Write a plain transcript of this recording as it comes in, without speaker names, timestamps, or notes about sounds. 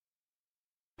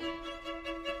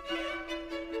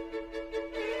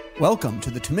Welcome to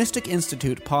the Thomistic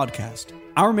Institute podcast.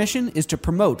 Our mission is to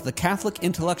promote the Catholic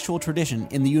intellectual tradition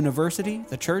in the university,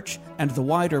 the church, and the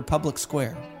wider public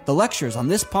square. The lectures on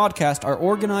this podcast are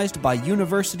organized by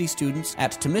university students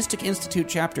at Thomistic Institute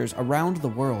chapters around the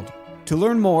world. To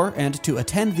learn more and to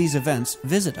attend these events,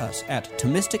 visit us at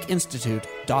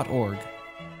ThomisticInstitute.org.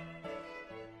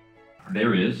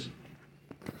 There is.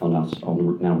 I'll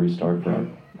now restart for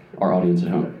our audience at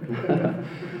home.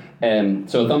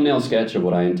 So a thumbnail sketch of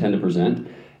what I intend to present.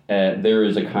 There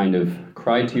is a kind of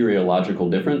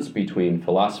criteriological difference between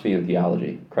philosophy and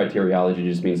theology. Criteriology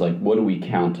just means like, what do we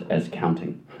count as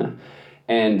counting?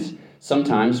 And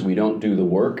sometimes we don't do the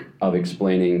work of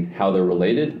explaining how they're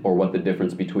related or what the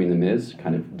difference between them is,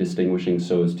 kind of distinguishing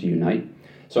so as to unite.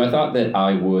 So I thought that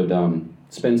I would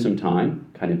spend some time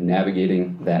kind of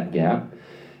navigating that gap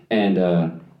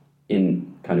and in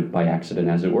kind of by accident,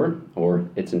 as it were, or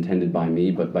it's intended by me,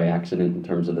 but by accident in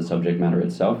terms of the subject matter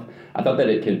itself. I thought that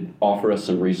it could offer us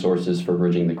some resources for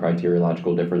bridging the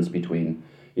criteriological difference between,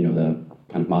 the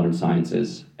kind of modern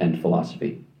sciences and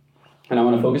philosophy. And I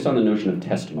want to focus on the notion of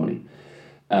testimony.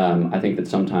 I think that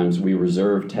sometimes we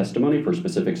reserve testimony for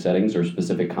specific settings or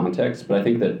specific contexts, but I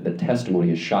think that the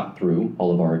testimony is shot through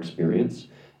all of our experience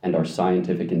and our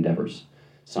scientific endeavors.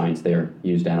 Science there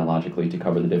used analogically to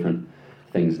cover the different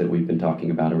things that we've been talking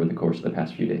about over the course of the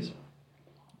past few days.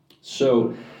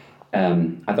 So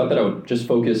I thought that I would just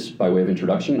focus by way of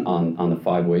introduction on the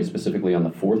five ways, specifically on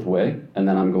the fourth way, and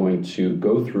then I'm going to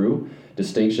go through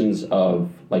distinctions of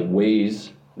like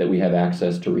ways that we have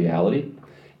access to reality,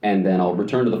 and then I'll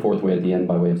return to the fourth way at the end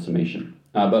by way of summation.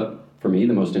 But for me,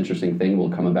 the most interesting thing will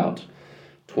come about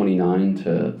 29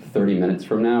 to 30 minutes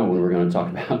from now when we're going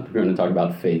to talk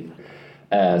about faith.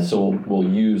 So we'll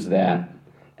use that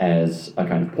as a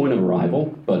kind of point of arrival,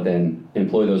 but then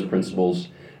employ those principles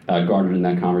garnered in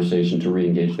that conversation to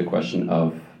re-engage the question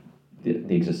of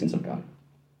the existence of God.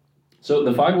 So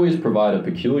the five ways provide a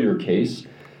peculiar case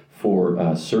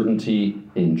for certainty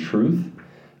in truth.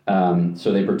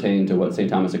 So they pertain to what St.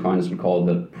 Thomas Aquinas would call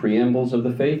the preambles of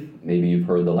the faith. Maybe you've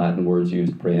heard the Latin words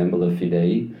used, preambula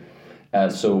fidei.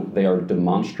 So they are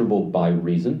demonstrable by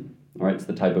reason. All right, it's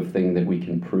the type of thing that we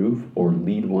can prove or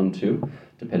lead one to,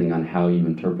 depending on how you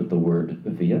interpret the word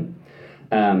via.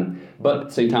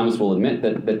 But St. Thomas will admit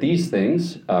that these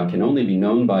things can only be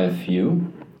known by a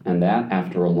few, and that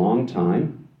after a long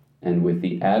time, and with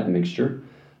the admixture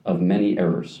of many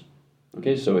errors.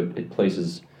 Okay, so it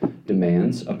places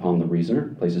demands upon the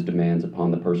reasoner, places demands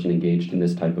upon the person engaged in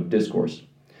this type of discourse.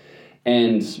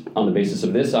 And on the basis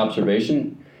of this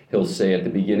observation, he'll say at the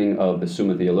beginning of the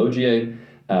Summa Theologiae,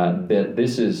 that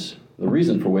this is the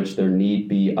reason for which there need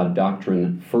be a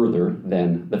doctrine further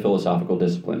than the philosophical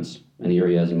disciplines. And here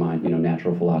he has in mind,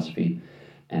 natural philosophy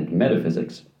and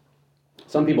metaphysics.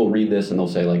 Some people read this and they'll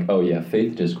say like, oh yeah,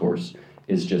 faith discourse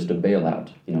is just a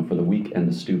bailout, for the weak and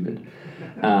the stupid.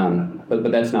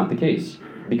 But that's not the case,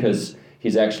 because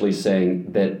he's actually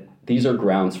saying that these are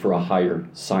grounds for a higher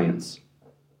science,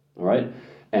 all right?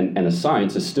 And a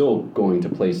science is still going to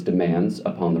place demands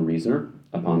upon the reasoner,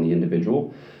 upon the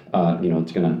individual.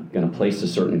 It's going to place a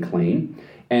certain claim,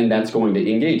 and that's going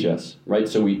to engage us, right?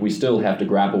 So we still have to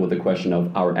grapple with the question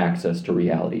of our access to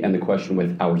reality and the question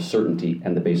with our certainty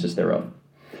and the basis thereof.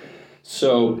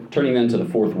 So turning then to the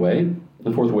fourth way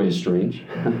is strange.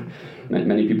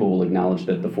 Many people will acknowledge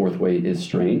that the fourth way is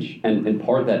strange, and in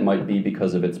part that might be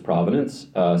because of its provenance.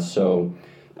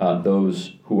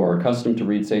 Those who are accustomed to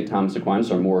read St. Thomas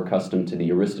Aquinas are more accustomed to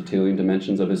the Aristotelian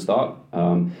dimensions of his thought,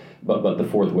 but the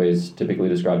fourth way is typically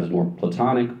described as more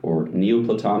Platonic or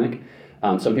Neoplatonic.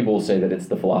 Some people will say that it's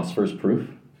the philosopher's proof.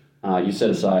 You set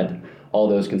aside all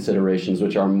those considerations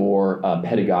which are more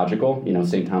pedagogical.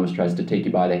 St. Thomas tries to take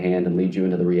you by the hand and lead you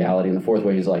into the reality, and the fourth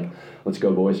way he's like, let's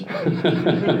go, boys.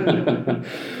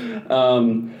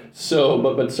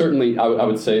 But certainly I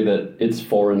would say that it's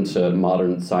foreign to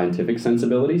modern scientific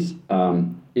sensibilities,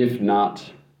 if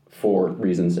not for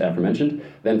reasons aforementioned,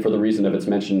 then for the reason of its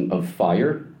mention of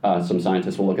fire. Some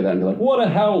scientists will look at that and be like, what a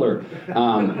howler!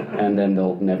 And then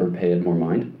they'll never pay it more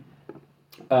mind.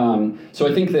 So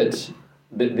I think that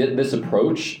this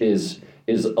approach is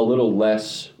a little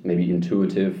less, maybe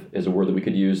intuitive is a word that we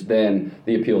could use, than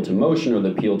the appeal to motion or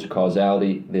the appeal to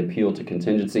causality, the appeal to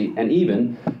contingency, and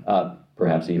even,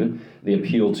 perhaps even, the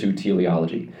appeal to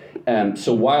teleology.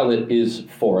 So while it is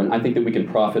foreign, I think that we can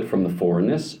profit from the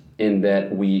foreignness in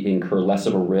that we incur less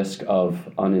of a risk of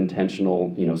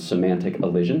unintentional, semantic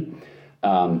elision.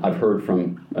 I've heard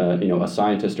from, a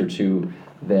scientist or two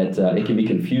that it can be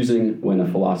confusing when a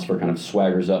philosopher kind of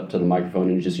swaggers up to the microphone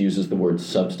and just uses the word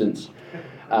substance.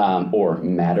 or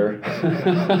matter.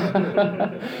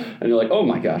 And you're like, oh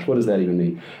my gosh, what does that even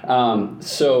mean?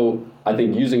 So I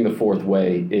think using the fourth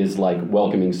way is like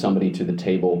welcoming somebody to the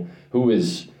table who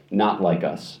is not like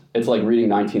us. It's like reading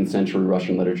 19th century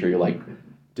Russian literature. You're like,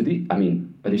 are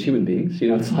these human beings?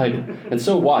 It's like, it's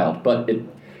so wild, but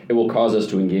it will cause us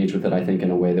to engage with it, I think,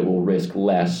 in a way that will risk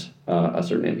less a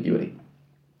certain ambiguity.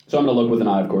 So I'm going to look with an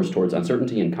eye, of course, towards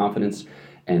uncertainty and confidence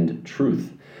and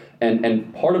truth.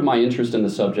 And part of my interest in the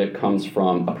subject comes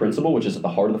from a principle which is at the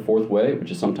heart of the fourth way,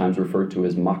 which is sometimes referred to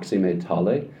as maxime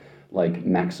tale, like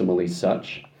maximally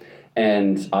such.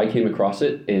 And I came across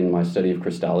it in my study of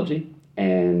Christology,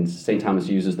 and St. Thomas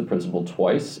uses the principle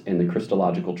twice in the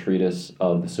Christological treatise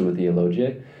of the Summa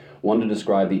Theologiae, one to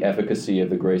describe the efficacy of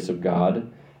the grace of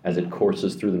God as it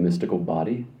courses through the mystical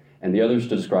body, and the other is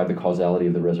to describe the causality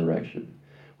of the resurrection,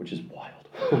 which is wild.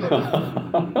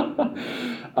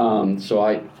 So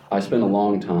I spent a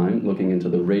long time looking into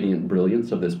the radiant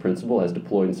brilliance of this principle as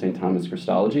deployed in St. Thomas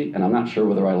Christology, and I'm not sure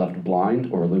whether I left blind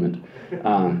or illumined,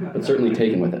 but certainly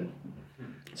taken with it.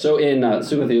 So in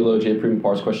Summa Theologiae, Prima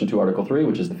Pars, question 2, article 3,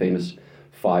 which is the famous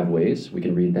 5 ways, we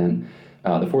can read then,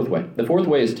 the fourth way. The fourth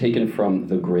way is taken from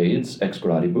the grades, ex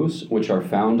gradibus, which are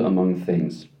found among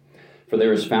things. For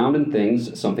there is found in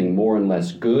things something more and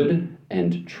less good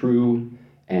and true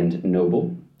and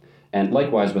noble, and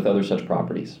likewise with other such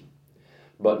properties.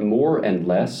 But more and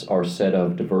less are said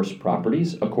of diverse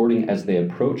properties, according as they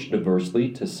approach diversely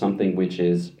to something which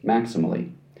is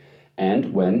maximally.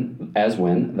 And when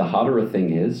the hotter a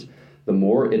thing is, the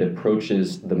more it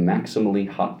approaches the maximally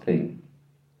hot thing.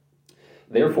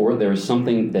 Therefore, there is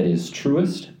something that is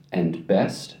truest and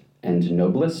best and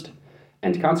noblest,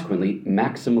 and consequently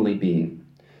maximally being.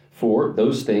 For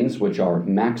those things which are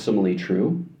maximally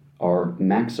true are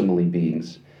maximally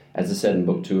beings, as is said in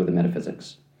Book 2 of the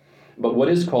Metaphysics. But what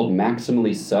is called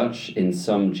maximally such in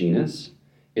some genus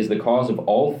is the cause of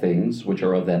all things which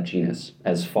are of that genus,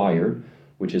 as fire,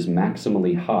 which is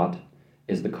maximally hot,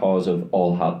 is the cause of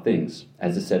all hot things,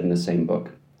 as is said in the same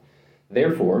book.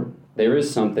 Therefore, there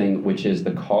is something which is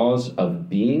the cause of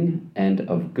being and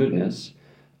of goodness,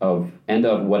 and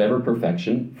of whatever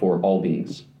perfection for all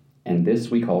beings, and this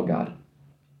we call God.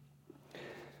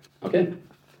 Okay.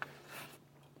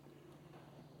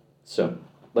 So,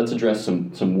 let's address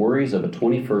some worries of a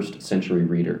 21st century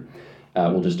reader.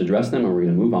 We'll just address them, and we're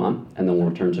going to move on, and then we'll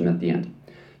return to them at the end.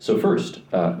 So first,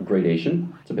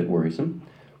 gradation. It's a bit worrisome.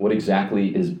 What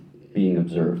exactly is being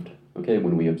observed, okay,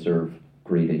 when we observe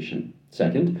gradation?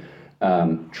 Second,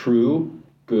 true,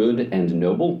 good, and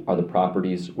noble are the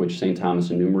properties which St.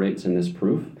 Thomas enumerates in this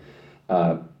proof.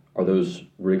 Are those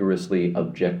rigorously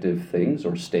objective things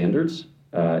or standards?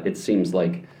 It seems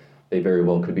like they very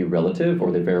well could be relative,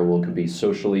 or they very well could be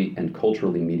socially and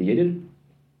culturally mediated.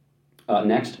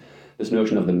 Next, this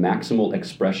notion of the maximal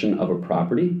expression of a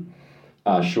property.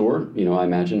 Sure, I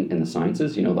imagine in the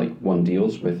sciences, like one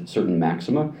deals with certain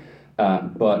maxima,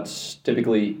 but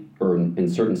typically, or in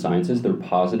certain sciences, they're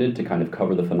posited to kind of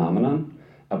cover the phenomenon,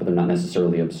 but they're not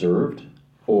necessarily observed,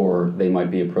 or they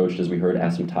might be approached, as we heard,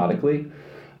 asymptotically,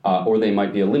 or they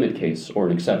might be a limit case or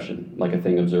an exception, like a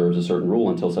thing observes a certain rule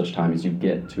until such time as you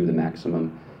get to the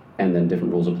maximum, and then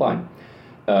different rules apply.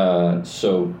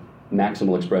 So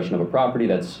maximal expression of a property,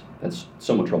 that's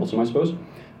somewhat troublesome, I suppose.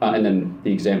 And then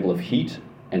the example of heat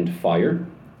and fire,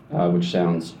 which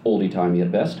sounds oldie-timey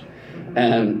at best.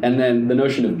 And then the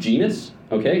notion of genus,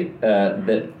 okay,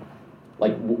 that,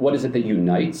 like, what is it that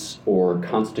unites or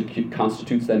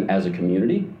constitutes them as a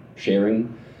community,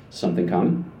 sharing something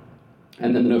common?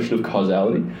 And then the notion of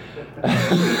causality.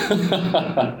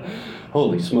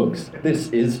 Holy smokes, this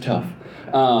is tough.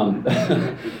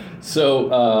 So,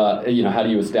 how do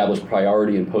you establish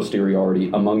priority and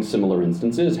posteriority among similar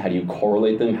instances? How do you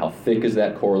correlate them? How thick is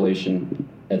that correlation,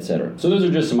 etc.? So those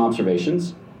are just some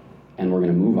observations, and we're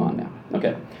going to move on now.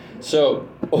 Okay, so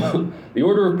the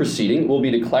order of proceeding will be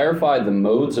to clarify the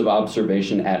modes of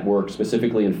observation at work,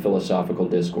 specifically in philosophical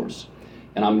discourse.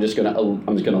 And I'm just going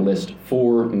to list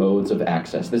 4 modes of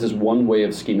access. This is one way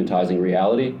of schematizing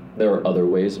reality. There are other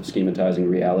ways of schematizing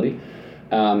reality,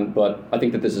 but I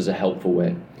think that this is a helpful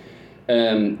way.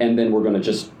 And then we're going to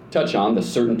just touch on the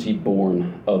certainty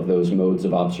born of those modes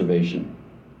of observation.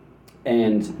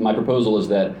 And my proposal is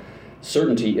that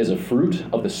certainty is a fruit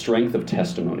of the strength of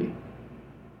testimony.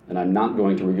 And I'm not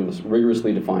going to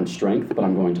rigorously define strength, but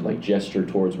I'm going to gesture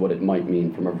towards what it might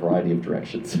mean from a variety of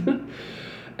directions.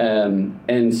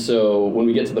 And so when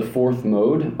we get to the 4th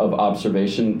mode of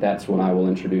observation, that's when I will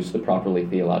introduce the properly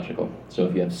theological. So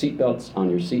if you have seatbelts on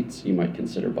your seats, you might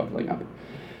consider buckling up.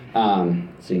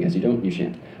 Seeing as you don't, you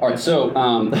shan't. All right, so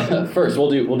first we'll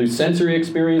do sensory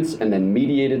experience and then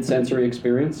mediated sensory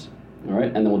experience. All right,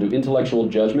 and then we'll do intellectual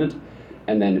judgment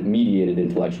and then mediated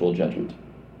intellectual judgment.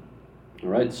 All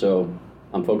right, so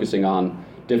I'm focusing on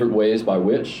different ways by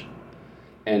which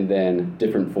and then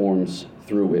different forms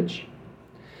through which.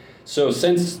 So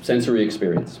sensory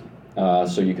experience.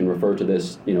 So you can refer to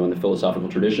this, in the philosophical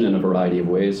tradition in a variety of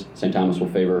ways. St. Thomas will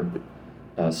favor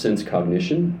sense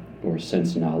cognition or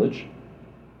sense knowledge.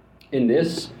 In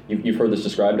this, you've heard this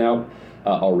described now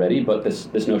already, but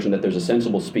this notion that there's a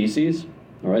sensible species,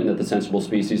 all right, and that the sensible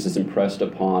species is impressed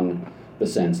upon the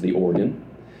sense, the organ,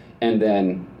 and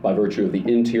then by virtue of the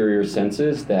interior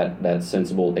senses, that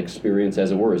sensible experience, as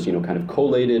it were, is kind of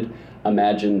collated,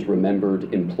 imagined,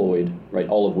 remembered, employed, right,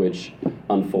 all of which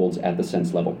unfolds at the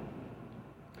sense level.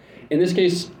 In this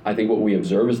case, I think what we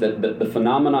observe is that the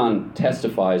phenomenon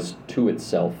testifies to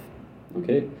itself,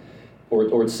 okay,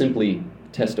 or it simply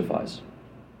testifies.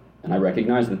 And I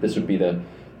recognize that this would be the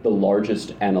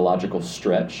largest analogical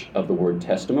stretch of the word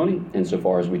testimony,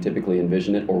 insofar as we typically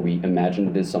envision it or we imagine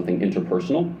it as something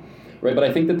interpersonal, right? But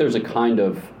I think that there's a kind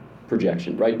of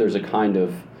projection, right? There's a kind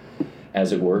of,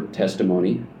 as it were,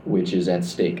 testimony which is at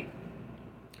stake.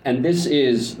 And this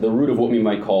is the root of what we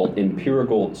might call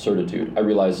empirical certitude. I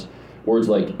realize words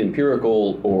like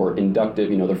empirical or inductive,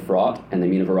 they're fraught and they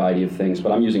mean a variety of things,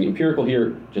 but I'm using empirical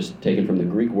here, just taken from the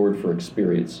Greek word for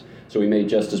experience. So we may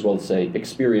just as well say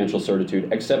experiential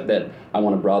certitude, except that I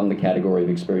want to broaden the category of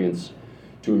experience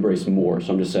to embrace more.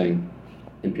 So I'm just saying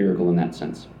empirical in that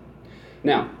sense.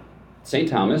 Now, St.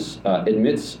 Thomas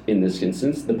admits in this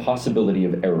instance the possibility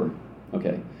of error.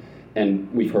 Okay,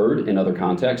 and we've heard in other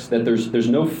contexts that there's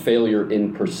no failure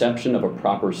in perception of a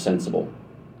proper sensible.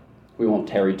 We won't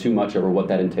tarry too much over what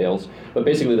that entails, but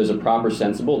basically there's a proper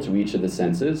sensible to each of the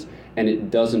senses, and it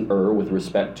doesn't err with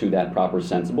respect to that proper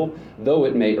sensible, though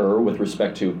it may err with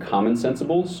respect to common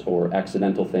sensibles or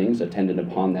accidental things attendant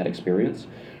upon that experience,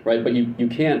 right? But you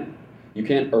can't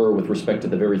err with respect to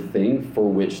the very thing for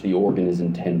which the organ is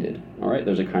intended, all right?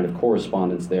 There's a kind of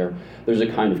correspondence there. There's a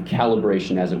kind of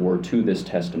calibration, as it were, to this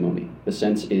testimony. The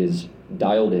sense is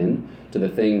dialed in to the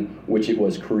thing which it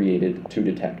was created to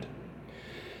detect.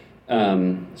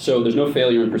 So there's no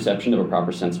failure in perception of a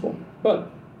proper sensible, but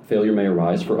failure may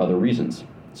arise for other reasons.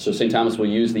 So St. Thomas will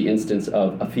use the instance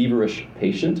of a feverish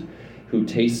patient who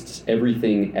tastes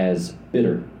everything as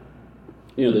bitter.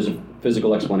 There's a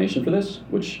physical explanation for this,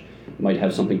 which might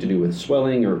have something to do with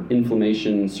swelling or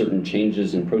inflammation, certain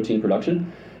changes in protein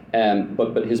production.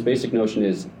 But his basic notion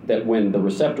is that when the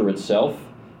receptor itself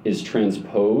is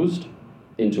transposed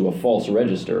into a false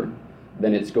register,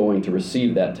 then it's going to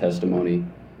receive that testimony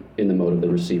in the mode of the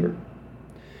receiver.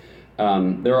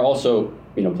 There are also,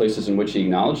 places in which he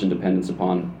acknowledged, in dependence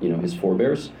upon, his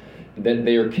forebears, that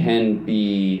there can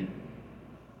be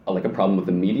like a problem with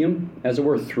the medium, as it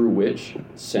were, through which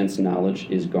sense knowledge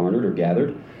is garnered or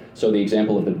gathered. So the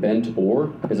example of the bent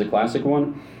oar is a classic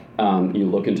one. You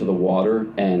look into the water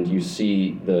and you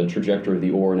see the trajectory of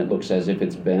the oar, and it looks as if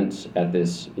it's bent at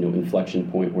this, inflection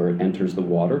point where it enters the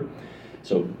water.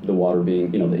 So the water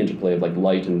being, the interplay of like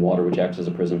light and water, which acts as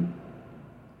a prism.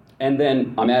 And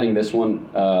then I'm adding this one.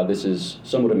 This is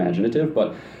somewhat imaginative,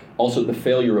 but also the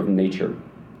failure of nature.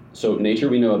 So nature,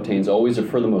 we know, obtains always or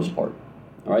for the most part.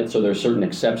 All right, so there are certain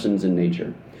exceptions in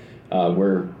nature.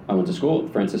 Where I went to school,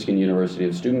 Franciscan University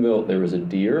of Steubenville, there was a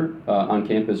deer on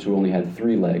campus who only had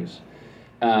 3 legs.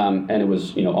 And it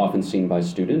was, often seen by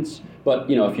students.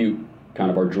 But, if you kind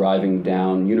of are driving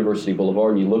down University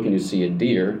Boulevard and you look and you see a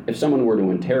deer, if someone were to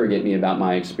interrogate me about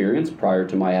my experience prior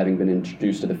to my having been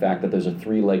introduced to the fact that there's a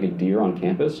 3-legged deer on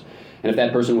campus, and if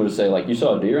that person were to say, like, you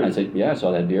saw a deer? And I'd say, yeah, I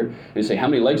saw that deer. And they'd say, how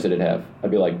many legs did it have?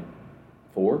 I'd be like,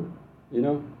 4,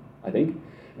 I think.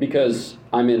 Because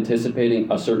I'm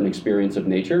anticipating a certain experience of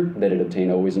nature that it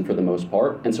obtained always and for the most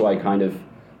part. And so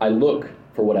I look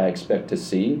for what I expect to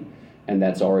see, and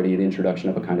that's already the introduction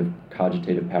of a kind of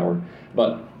cogitative power.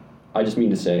 But I just mean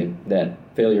to say that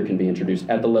failure can be introduced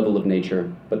at the level of nature,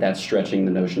 but that's stretching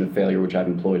the notion of failure, which I've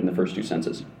employed in the first 2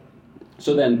 senses.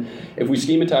 So then, if we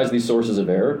schematize these sources of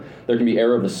error, there can be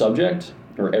error of the subject,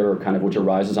 or error kind of which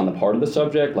arises on the part of the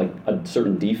subject, like a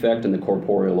certain defect in the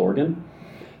corporeal organ.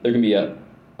 There can be a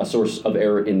source of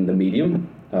error in the medium,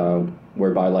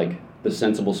 whereby like the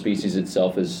sensible species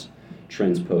itself is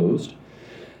transposed.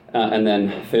 And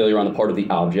then failure on the part of the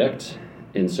object,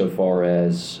 insofar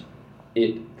as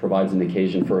it provides an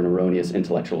occasion for an erroneous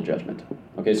intellectual judgment.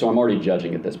 Okay, so I'm already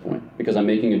judging at this point, because I'm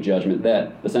making a judgment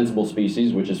that the sensible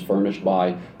species, which is furnished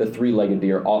by the 3-legged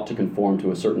deer, ought to conform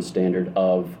to a certain standard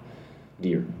of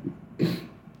deer.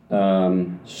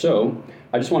 So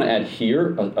I just want to add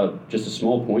here just a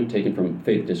small point taken from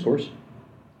Faith Discourse.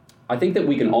 I think that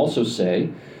we can also say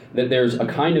that there's a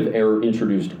kind of error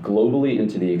introduced globally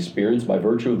into the experience by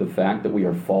virtue of the fact that we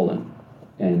are fallen.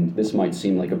 And this might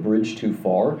seem like a bridge too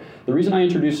far. The reason I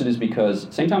introduce it is because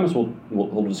St. Thomas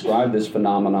will describe this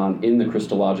phenomenon in the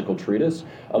Christological treatise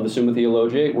of the Summa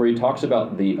Theologiae, where he talks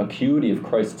about the acuity of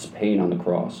Christ's pain on the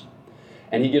cross.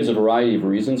 And he gives a variety of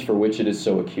reasons for which it is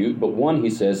so acute, but one, he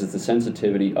says, is the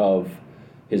sensitivity of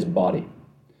his body,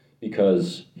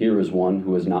 because here is one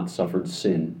who has not suffered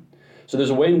sin. So there's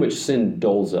a way in which sin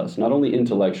dulls us, not only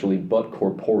intellectually, but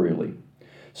corporeally.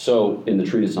 So in the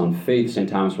treatise on faith, St.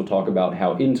 Thomas will talk about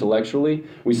how intellectually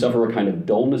we suffer a kind of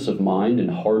dullness of mind and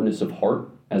hardness of heart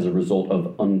as a result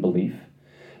of unbelief.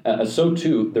 So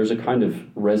too, there's a kind of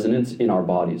resonance in our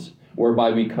bodies,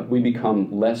 whereby we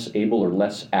become less able or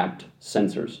less apt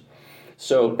censors.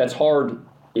 So that's hard,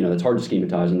 that's hard to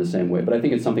schematize in the same way, but I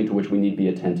think it's something to which we need to be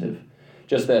attentive.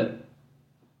 Just that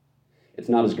it's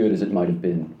not as good as it might have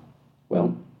been.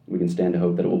 Well, we can stand to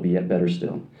hope that it will be yet better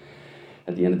still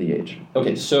at the end of the age.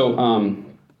 Okay, so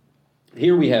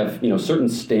here we have, certain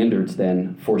standards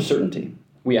then for certainty.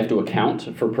 We have to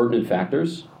account for pertinent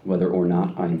factors, whether or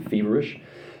not I am feverish.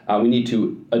 We need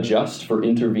to adjust for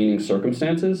intervening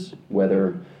circumstances,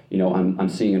 whether, I'm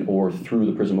seeing an ore through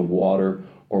the prism of water,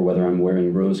 or whether I'm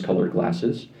wearing rose-colored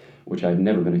glasses, which I've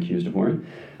never been accused of wearing,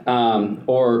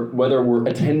 or whether we're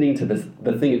attending to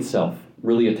the thing itself,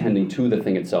 really attending to the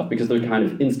thing itself, because there's a kind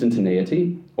of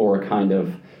instantaneity, or a kind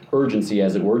of urgency,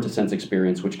 as it were, to sense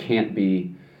experience, which can't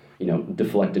be,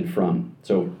 deflected from.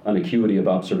 So an acuity of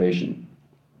observation.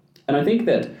 And I think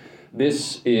that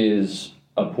this is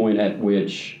a point at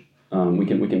which we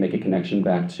can make a connection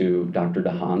back to Dr.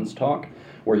 DeHaan's talk,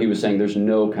 where he was saying there's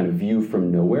no kind of view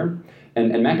from nowhere.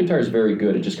 And McIntyre is very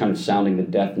good at just kind of sounding the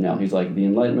death knell. He's like, the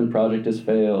Enlightenment project has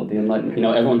failed. The Enlightenment,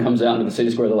 everyone comes out into the city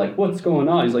square. They're like, what's going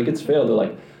on? He's like, it's failed. They're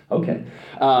like, okay.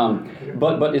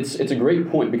 But it's a great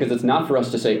point, because it's not for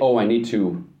us to say, oh, I need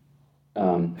to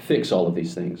fix all of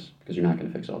these things, because you're not going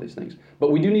to fix all these things.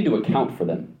 But we do need to account for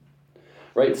them,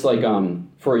 right? It's like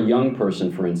for a young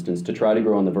person, for instance, to try to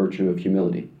grow in the virtue of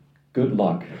humility. Good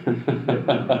luck,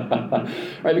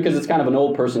 right? Because it's kind of an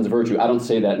old person's virtue. I don't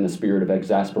say that in the spirit of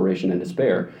exasperation and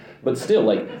despair, but still,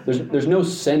 there's no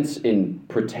sense in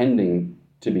pretending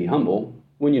to be humble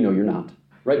when you're not,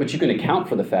 right? But you can account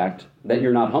for the fact that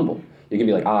you're not humble. You can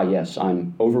be like, yes,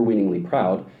 I'm overweeningly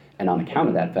proud, and on account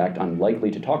of that fact, I'm likely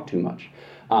to talk too much.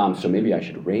 So maybe I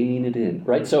should rein it in,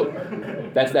 right? So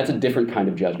that's a different kind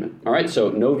of judgment, all right? So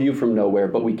no view from nowhere,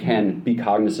 but we can be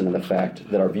cognizant of the fact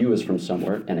that our view is from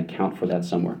somewhere and account for that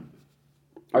somewhere.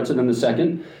 All right, so then the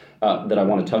second that I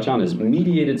want to touch on is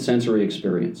mediated sensory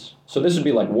experience. So this would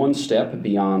be like one step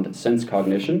beyond sense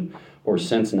cognition or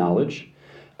sense knowledge.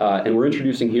 And we're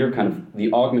introducing here kind of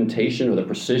the augmentation or the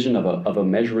precision of a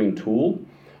measuring tool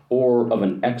or of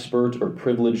an expert or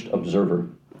privileged observer.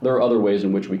 There are other ways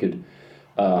in which we could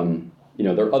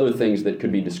there are other things that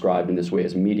could be described in this way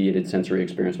as mediated sensory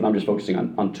experience, but I'm just focusing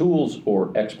on tools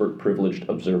or expert privileged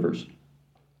observers.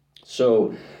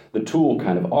 So the tool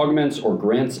kind of augments or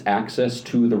grants access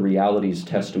to the reality's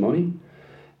testimony,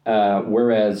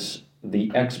 whereas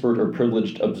the expert or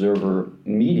privileged observer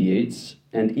mediates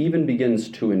and even begins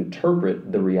to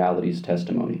interpret the reality's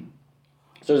testimony.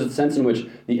 So there's a sense in which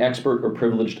the expert or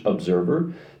privileged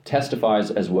observer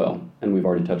testifies as well, and we've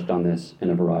already touched on this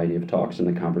in a variety of talks and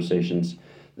the conversations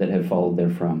that have followed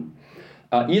therefrom.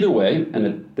 Either way,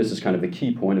 and this is kind of the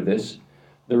key point of this,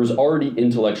 there is already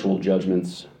intellectual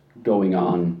judgments going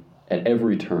on at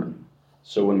every turn.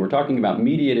 So when we're talking about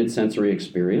mediated sensory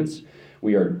experience,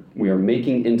 we are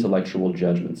making intellectual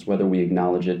judgments, whether we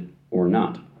acknowledge it or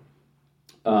not.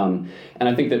 And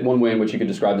I think that one way in which you could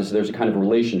describe this is there's a kind of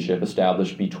relationship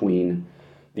established between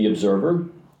the observer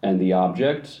and the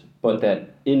object, but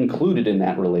that included in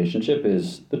that relationship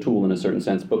is the tool in a certain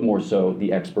sense, but more so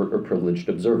the expert or privileged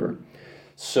observer.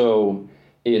 So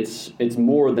it's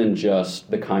more than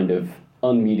just the kind of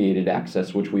unmediated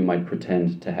access which we might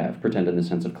pretend in the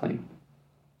sense of claim.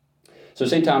 So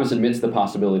St. Thomas admits the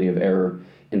possibility of error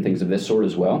in things of this sort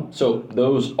as well. So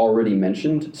those already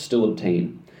mentioned still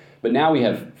obtain. But now we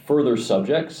have further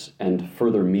subjects and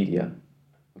further media.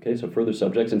 Okay, so further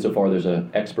subjects, insofar there's an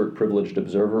expert privileged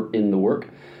observer in the work,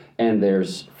 and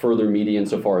there's further media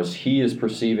insofar as he is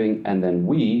perceiving, and then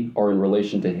we are in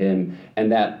relation to him,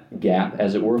 and that gap,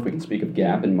 as it were, if we can speak of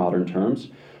gap in modern terms,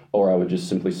 or I would just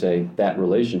simply say that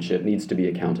relationship needs to be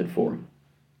accounted for.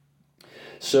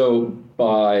 So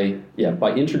by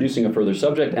introducing a further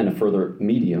subject and a further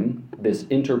medium, this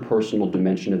interpersonal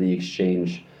dimension of the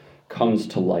exchange comes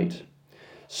to light.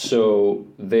 So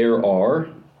this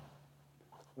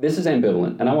is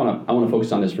ambivalent, and I want to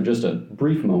focus on this for just a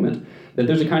brief moment, that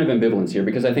there's a kind of ambivalence here,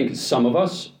 because I think some of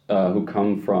us who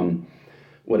come from,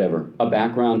 a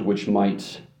background which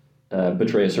might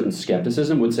betray a certain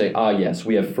skepticism would say, yes,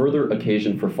 we have further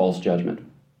occasion for false judgment.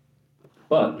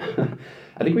 But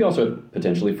I think we also have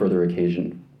potentially further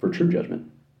occasion for true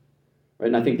judgment. Right?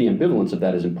 And I think the ambivalence of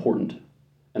that is important.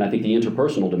 And I think the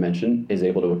interpersonal dimension is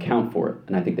able to account for it.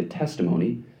 And I think the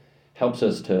testimony helps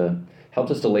us to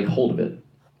lay hold of it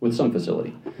with some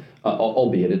facility,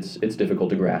 albeit it's difficult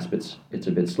to grasp. It's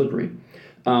a bit slippery.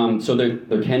 So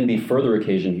there can be further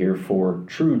occasion here for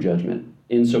true judgment,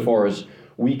 insofar as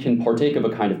we can partake of a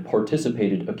kind of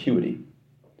participated acuity.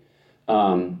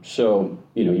 So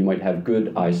you might have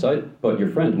good eyesight, but your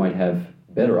friend might have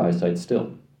better eyesight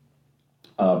still.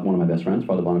 One of my best friends,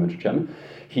 Father Bonaventure Chapman,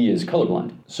 he is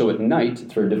colorblind. So at night,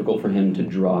 it's very difficult for him to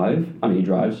drive. I mean, he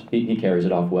drives. He carries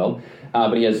it off well.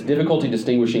 But he has difficulty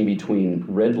distinguishing between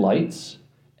red lights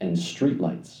and street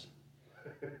lights.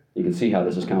 You can see how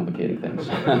this is complicating things.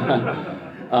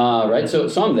 Right? So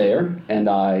I'm there, and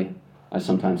I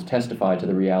sometimes testify to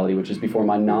the reality which is before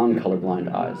my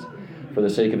non-colorblind eyes, for the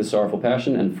sake of his sorrowful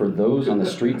passion and for those on the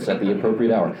streets at the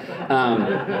appropriate hour.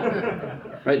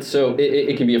 Right, so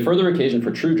it can be a further occasion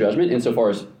for true judgment, insofar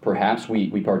as perhaps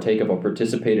we partake of a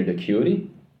participated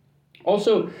acuity.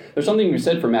 Also, there's something we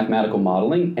said for mathematical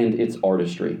modeling, and it's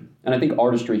artistry. And I think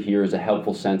artistry here is a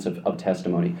helpful sense of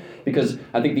testimony, because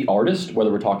I think the artist,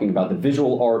 whether we're talking about the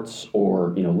visual arts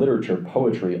or literature,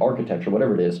 poetry, architecture,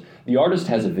 whatever it is, the artist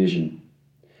has a vision,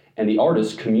 and the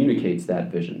artist communicates that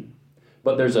vision.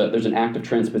 But there's an act of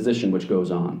transposition which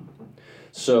goes on.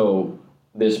 So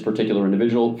this particular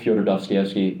individual, Fyodor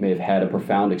Dostoevsky, may have had a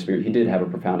profound experience. He did have a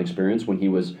profound experience when he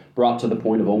was brought to the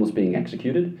point of almost being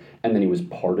executed, and then he was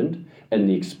pardoned, and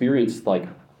he experienced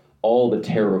all the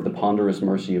terror of the ponderous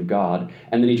mercy of God,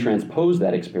 and then he transposed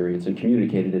that experience and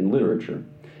communicated in literature.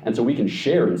 And so we can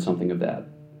share in something of that.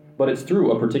 But it's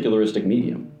through a particularistic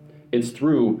medium. It's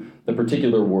through the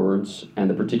particular words and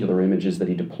the particular images that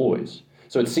he deploys.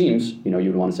 So it seems, you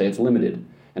would want to say it's limited,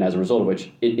 and as a result of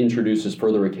which, it introduces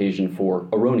further occasion for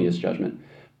erroneous judgment.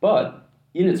 But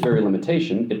in its very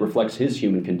limitation, it reflects his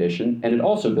human condition, and it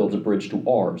also builds a bridge to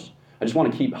ours. I just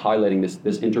want to keep highlighting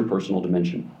this interpersonal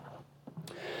dimension.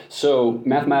 So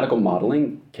mathematical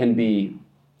modeling can be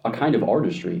a kind of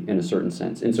artistry in a certain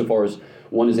sense, insofar as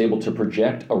one is able to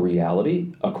project a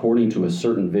reality according to a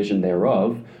certain vision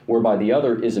thereof, whereby the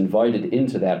other is invited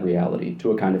into that reality,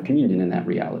 to a kind of communion in that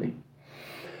reality.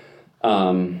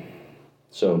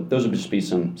 So those would just be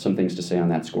some things to say on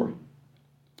that score.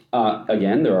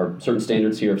 Again, there are certain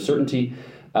standards here of certainty,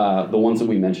 the ones that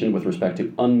we mentioned with respect to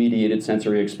unmediated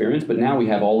sensory experience, but now we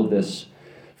have all of this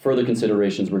further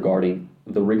considerations regarding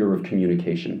the rigor of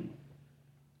communication.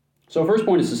 So first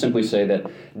point is to simply say that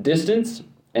distance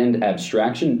and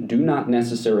abstraction do not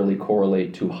necessarily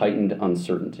correlate to heightened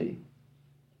uncertainty.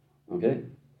 Okay?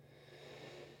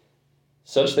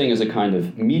 Such thing as a kind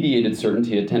of mediated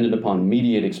certainty attended upon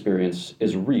mediate experience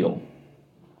is real.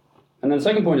 And then the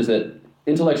second point is that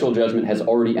intellectual judgment has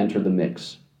already entered the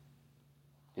mix.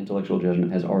 Intellectual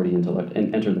judgment has already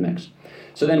entered the mix.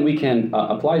 So then we can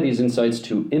apply these insights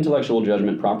to intellectual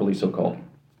judgment properly so called.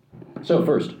 So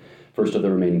first of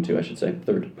the remaining two, I should say,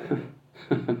 third.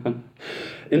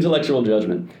 Intellectual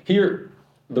judgment. Here,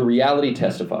 the reality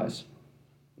testifies.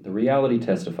 The reality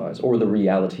testifies, or the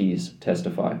realities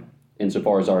testify,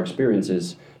 insofar as our experience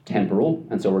is temporal,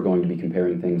 and so we're going to be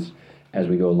comparing things as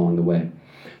we go along the way.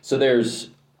 So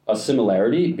there's a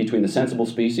similarity between the sensible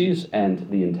species and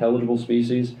the intelligible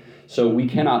species. So we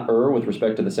cannot err with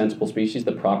respect to the sensible species,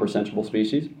 the proper sensible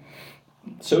species.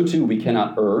 So too, we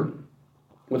cannot err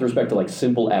with respect to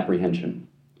simple apprehension,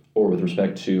 or with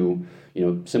respect to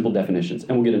simple definitions,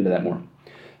 and we'll get into that more.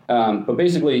 But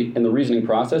basically, in the reasoning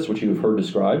process, which you've heard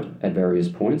described at various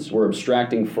points, we're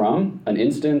abstracting from an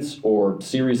instance or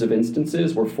series of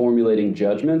instances, we're formulating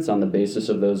judgments on the basis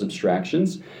of those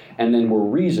abstractions, and then we're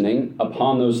reasoning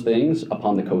upon those things,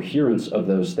 upon the coherence of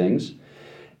those things.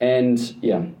 And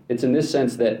it's in this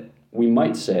sense that we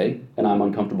might say, and I'm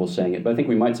uncomfortable saying it, but I think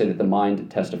we might say that the mind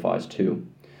testifies too.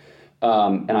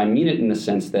 And I mean it in the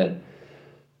sense that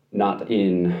not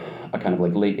in a kind of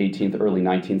late 18th, early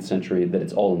 19th century, that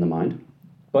it's all in the mind,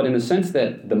 but in the sense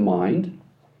that the mind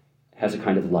has a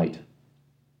kind of light,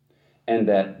 and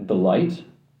that the light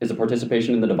is a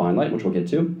participation in the divine light, which we'll get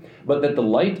to, but that the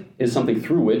light is something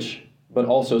through which, but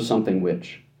also something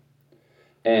which.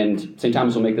 And St.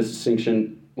 Thomas will make this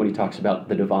distinction when he talks about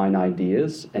the divine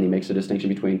ideas, and he makes a distinction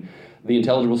between the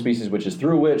intelligible species, which is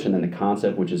through which, and then the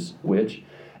concept, which is which.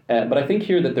 But I think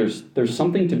here that there's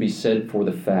something to be said for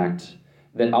the fact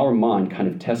that our mind kind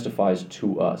of testifies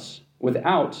to us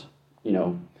without,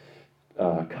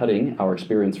 cutting our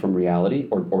experience from reality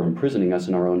or imprisoning us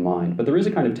in our own mind. But there is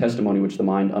a kind of testimony which the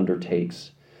mind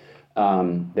undertakes,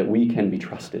 that we can be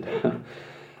trusted.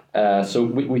 So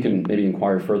we can maybe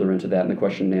inquire further into that in the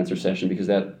question and answer session, because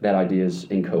that idea is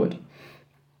inchoate.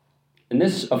 And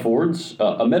this affords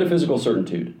a metaphysical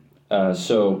certitude,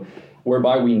 so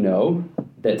whereby we know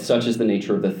that such is the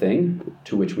nature of the thing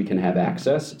to which we can have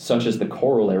access, such is the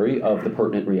corollary of the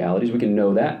pertinent realities. We can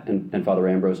know that, and Father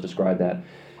Ambrose described that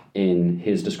in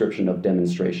his description of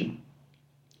demonstration.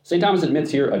 St. Thomas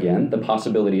admits here, again, the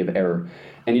possibility of error,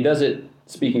 and he does it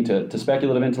speaking to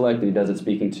speculative intellect, and he does it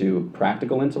speaking to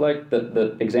practical intellect.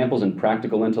 The examples in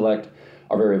practical intellect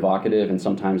are very evocative, and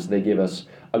sometimes they give us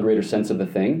a greater sense of the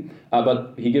thing,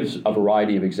 but he gives a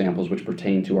variety of examples which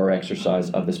pertain to our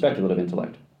exercise of the speculative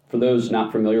intellect. For those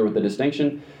not familiar with the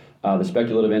distinction, the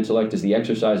speculative intellect is the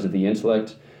exercise of the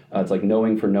intellect. It's like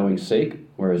knowing for knowing's sake,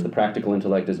 whereas the practical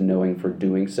intellect is knowing for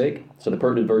doing's sake. So the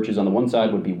pertinent virtues on the one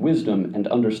side would be wisdom and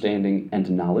understanding and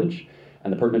knowledge,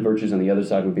 and the pertinent virtues on the other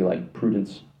side would be like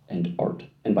prudence and art.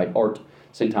 And by art,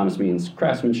 St. Thomas means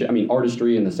craftsmanship,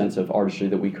 artistry in the sense of artistry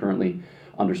that we currently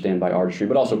understand by artistry,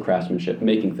 but also craftsmanship,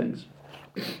 making things.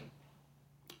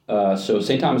 So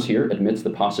St. Thomas here admits the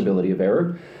possibility of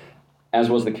error. As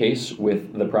was the case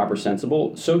with the proper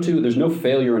sensible, so too there's no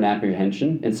failure in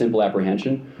apprehension, in simple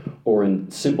apprehension, or in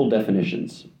simple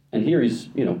definitions. And here he's,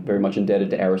 very much indebted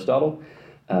to Aristotle.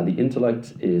 The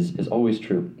intellect is always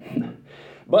true.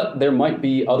 But there might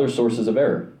be other sources of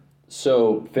error.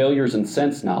 So failures in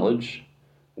sense knowledge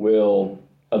will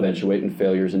eventuate in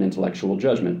failures in intellectual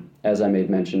judgment. As I made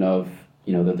mention of,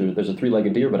 that there's a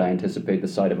three-legged deer, but I anticipate the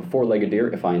sight of a four-legged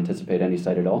deer, if I anticipate any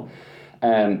sight at all.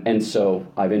 And so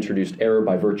I've introduced error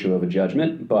by virtue of a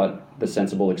judgment, but the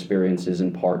sensible experience is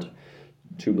in part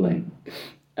to blame.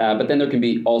 But then there can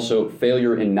be also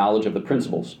failure in knowledge of the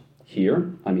principles.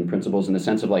 Here, I mean principles in the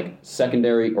sense of like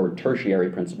secondary or tertiary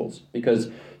principles, because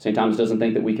St. Thomas doesn't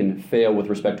think that we can fail with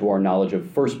respect to our knowledge of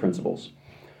first principles,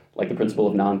 like the principle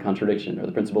of non-contradiction or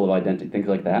the principle of identity, things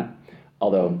like that.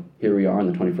 Although, here we are in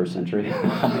the 21st century.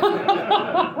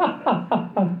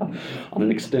 On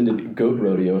an extended goat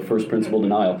rodeo of first principle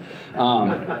denial.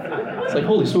 It's like,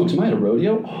 holy smokes, am I at a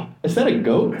rodeo? Oh, is that a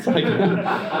goat? It's like,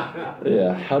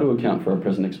 yeah, how to account for our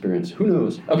present experience? Who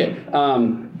knows? Okay,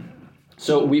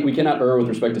 so we cannot err with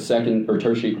respect to secondary or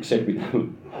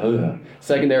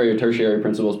tertiary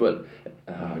principles, but,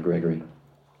 Gregory.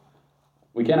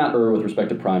 We cannot err with respect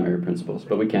to primary principles,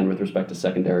 but we can with respect to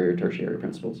secondary or tertiary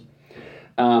principles.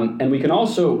 And we can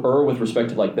also err with respect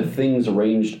to like the things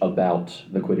arranged about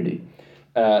the quiddity.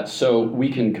 So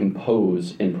we can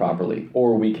compose improperly,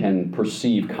 or we can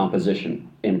perceive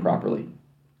composition improperly.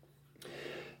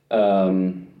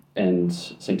 And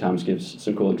St. Thomas gives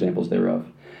some cool examples thereof.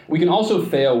 We can also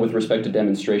fail with respect to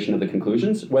demonstration of the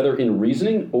conclusions, whether in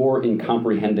reasoning or in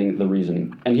comprehending the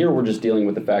reasoning. And here we're just dealing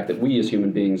with the fact that we as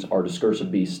human beings are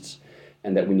discursive beasts,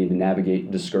 and that we need to navigate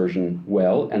discursion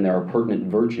well, and there are pertinent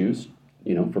virtues,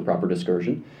 for proper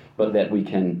discursion, but that we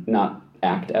can not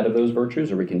act out of those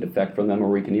virtues, or we can defect from them, or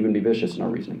we can even be vicious in our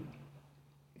reasoning.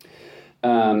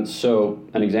 So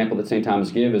an example that St.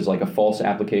 Thomas gives is like a false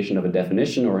application of a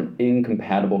definition or an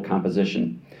incompatible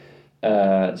composition.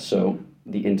 So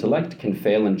the intellect can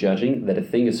fail in judging that a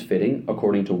thing is fitting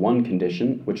according to one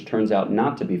condition, which turns out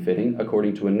not to be fitting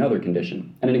according to another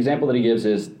condition. And an example that he gives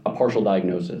is a partial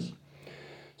diagnosis.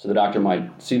 So the doctor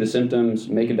might see the symptoms,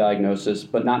 make a diagnosis,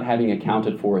 but not having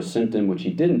accounted for a symptom which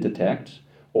he didn't detect,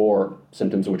 or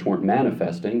symptoms which weren't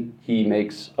manifesting, he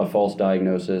makes a false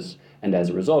diagnosis, and as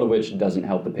a result of which doesn't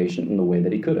help the patient in the way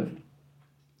that he could have.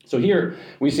 So here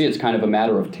we see it's kind of a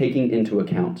matter of taking into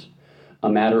account, a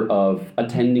matter of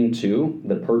attending to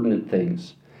the pertinent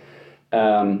things.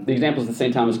 The examples that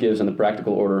St. Thomas gives in the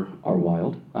practical order are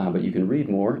wild, but you can read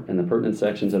more in the pertinent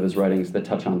sections of his writings that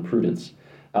touch on prudence.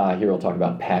 Here he'll talk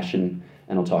about passion,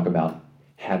 and he'll talk about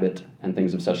habit and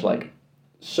things of such like.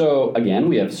 So again,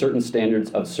 we have certain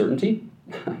standards of certainty.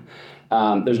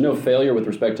 There's no failure with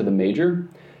respect to the major,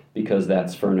 because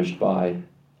that's furnished by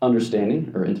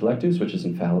understanding, or intellectus, which is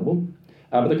infallible.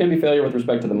 But there can be failure with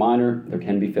respect to the minor. There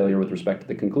can be failure with respect to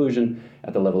the conclusion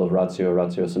at the level of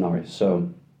ratio scenarii. So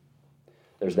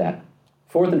there's that.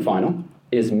 Fourth and final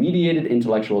is mediated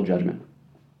intellectual judgment.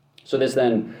 So this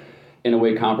then, in a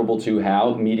way comparable to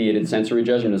how mediated sensory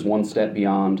judgment is one step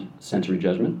beyond sensory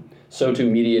judgment, so too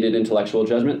mediated intellectual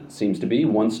judgment seems to be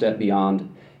one step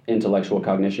beyond intellectual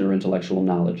cognition or intellectual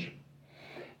knowledge.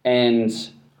 And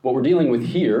what we're dealing with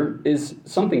here is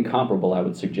something comparable, I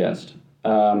would suggest,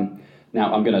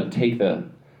 Now I'm going to take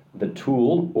the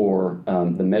tool or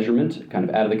the measurement kind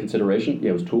of out of the consideration.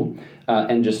 Yeah, it was tool.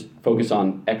 And just focus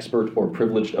on expert or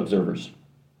privileged observers.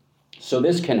 So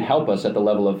this can help us at the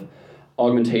level of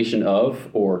augmentation of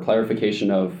or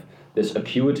clarification of this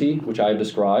acuity, which I have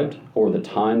described, or the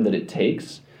time that it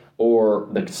takes, or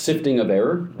the sifting of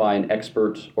error by an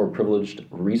expert or privileged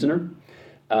reasoner.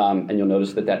 And you'll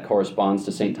notice that that corresponds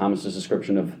to St. Thomas's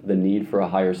description of the need for a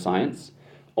higher science,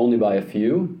 only by a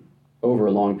few, over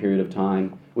a long period of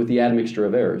time, with the admixture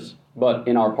of errors. But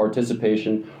in our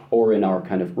participation or in our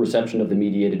kind of reception of the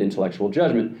mediated intellectual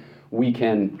judgment, we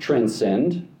can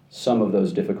transcend some of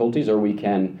those difficulties, or we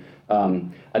can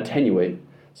attenuate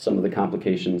some of the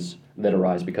complications that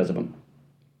arise because of them.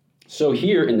 So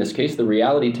here, in this case, the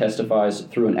reality testifies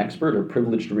through an expert or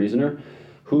privileged reasoner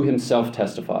who himself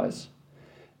testifies.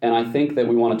 And I think that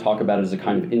we want to talk about it as a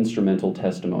kind of instrumental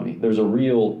testimony. There's a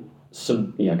real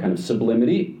kind of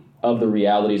sublimity of the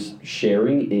realities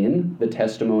sharing in the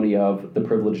testimony of the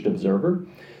privileged observer,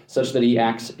 such that he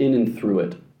acts in and through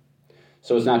it.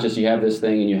 So it's not just you have this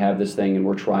thing and you have this thing and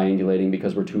we're triangulating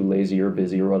because we're too lazy or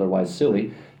busy or otherwise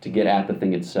silly to get at the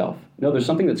thing itself. No, there's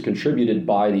something that's contributed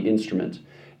by the instrument.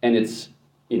 And it's,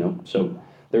 so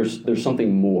there's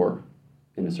something more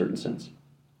in a certain sense.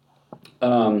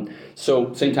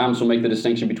 So St. Thomas will make the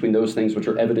distinction between those things which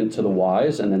are evident to the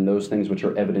wise and then those things which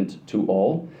are evident to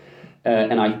all.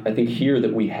 And I think here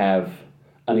that we have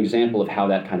an example of how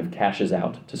that kind of cashes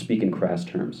out, to speak in crass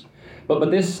terms. But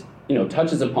this,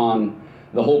 touches upon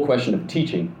the whole question of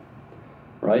teaching,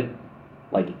 right?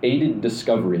 Like aided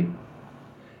discovery.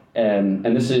 And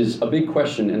this is a big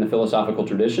question in the philosophical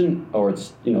tradition, or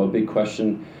it's, a big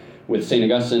question with St.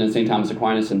 Augustine and St. Thomas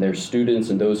Aquinas and their students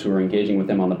and those who are engaging with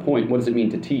them on the point. What does it mean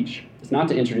to teach? It's not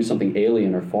to introduce something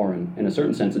alien or foreign. In a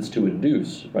certain sense, it's to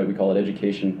educe, right? We call it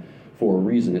education for a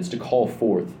reason. It's to call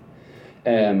forth.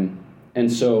 And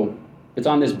so it's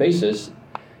on this basis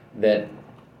that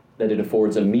it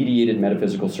affords a mediated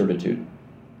metaphysical certitude.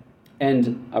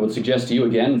 And I would suggest to you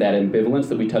again that ambivalence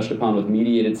that we touched upon with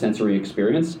mediated sensory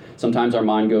experience. Sometimes our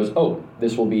mind goes, oh,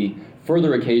 this will be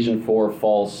further occasion for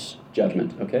false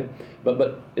judgment, okay?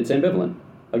 But it's ambivalent.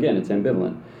 Again, it's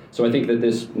ambivalent. So I think that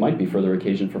this might be further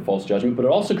occasion for false judgment, but it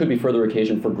also could be further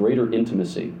occasion for greater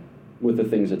intimacy with the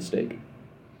things at stake.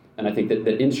 And I think that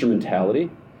instrumentality,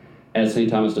 as St.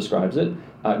 Thomas describes it,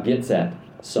 gets at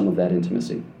some of that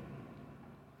intimacy.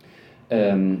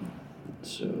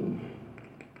 So,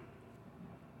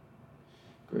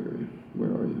 Gregory, where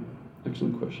are you?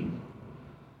 Excellent question.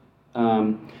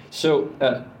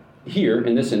 Here,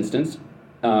 in this instance,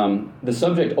 the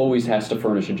subject always has to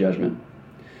furnish a judgment.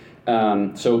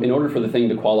 So in order for the thing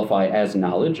to qualify as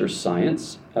knowledge or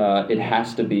science, it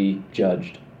has to be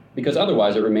judged, because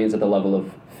otherwise it remains at the level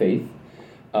of faith,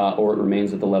 or it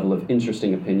remains at the level of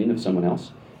interesting opinion of someone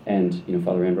else. And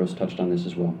Father Ambrose touched on this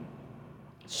as well.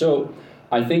 So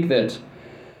I think that,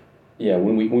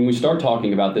 when we start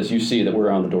talking about this, you see that we're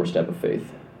on the doorstep of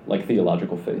faith, like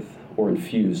theological faith or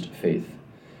infused faith.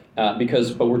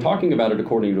 But we're talking about it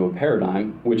according to a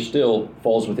paradigm which still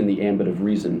falls within the ambit of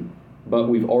reason, but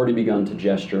we've already begun to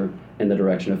gesture in the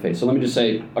direction of faith. So let me just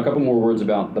say a couple more words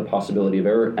about the possibility of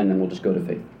error, and then we'll just go to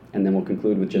faith. And then we'll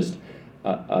conclude with just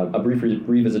a brief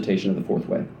revisitation of the fourth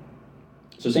way.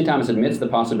 So St. Thomas admits the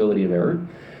possibility of error,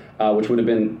 which would have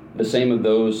been the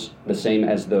same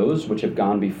as those which have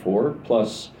gone before,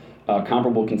 plus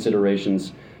comparable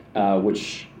considerations,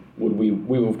 which we've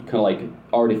kind of like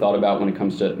already thought about when it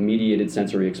comes to mediated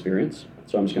sensory experience.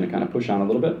 So I'm just going to kind of push on a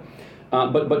little bit.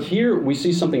 But here we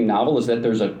see something novel, is that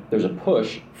there's a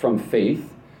push from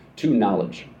faith to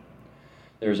knowledge.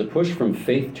 There's a push from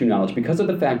faith to knowledge because of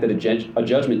the fact that a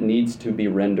judgment needs to be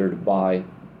rendered by,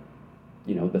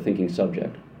 the thinking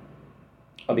subject.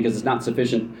 Because it's not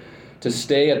sufficient to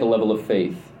stay at the level of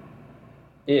faith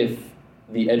if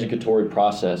the educatory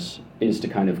process is to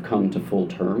kind of come to full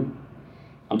term.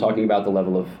 I'm talking about the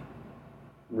level of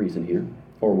reason here,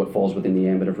 or what falls within the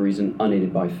ambit of reason,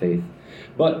 unaided by faith.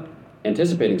 But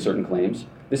anticipating certain claims,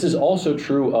 this is also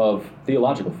true of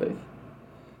theological faith.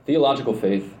 Theological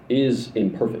faith is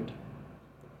imperfect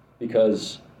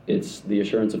because it's the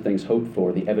assurance of things hoped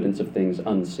for, the evidence of things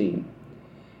unseen.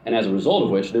 And as a result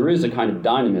of which, there is a kind of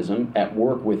dynamism at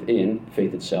work within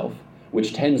faith itself,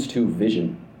 which tends to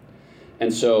vision.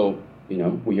 And so,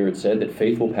 we hear it said that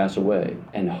faith will pass away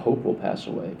and hope will pass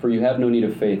away. For you have no need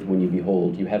of faith when you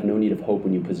behold. You have no need of hope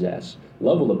when you possess.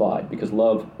 Love will abide, because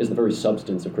love is the very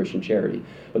substance of Christian charity.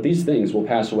 But these things will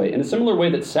pass away in a similar way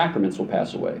that sacraments will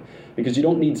pass away, because you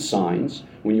don't need signs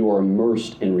when you are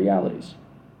immersed in realities.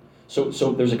 So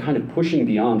there's a kind of pushing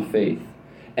beyond faith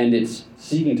and it's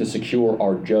seeking to secure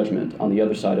our judgment on the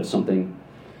other side of something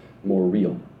more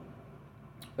real.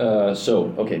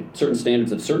 Certain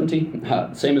standards of certainty,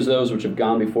 same as those which have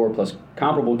gone before, plus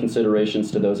comparable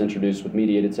considerations to those introduced with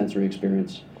mediated sensory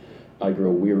experience. I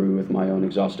grow weary with my own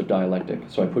exhaustive dialectic,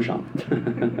 so I push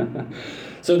on.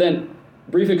 So then,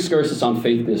 brief excursus on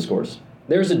faith discourse.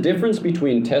 There's a difference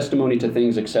between testimony to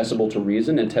things accessible to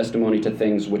reason and testimony to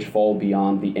things which fall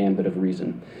beyond the ambit of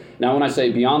reason. Now, when I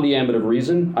say beyond the ambit of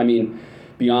reason, I mean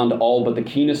beyond all but the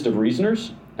keenest of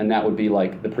reasoners, and that would be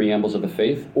like the preambles of the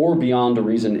faith, or beyond a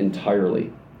reason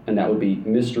entirely, and that would be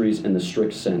mysteries in the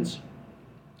strict sense.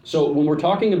 So when we're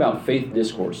talking about faith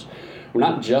discourse, we're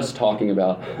not just talking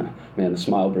about, man, the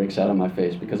smile breaks out on my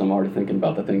face because I'm already thinking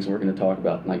about the things we're going to talk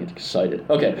about, and I get excited.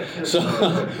 Okay, so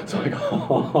like,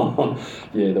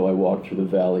 yea, though I walk through the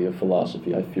valley of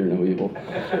philosophy, I fear no evil.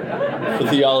 The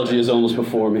theology is almost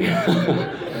before me.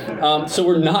 So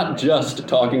we're not just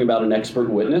talking about an expert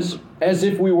witness, as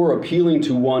if we were appealing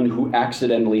to one who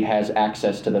accidentally has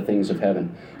access to the things of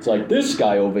heaven. It's like, this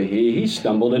guy over here, he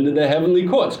stumbled into the heavenly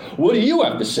courts. What do you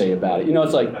have to say about it? You know,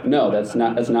 it's like, no, that's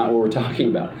not what we're talking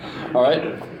about. All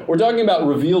right? We're talking about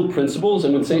revealed principles,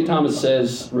 and when St. Thomas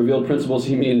says revealed principles,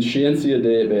 he means scientia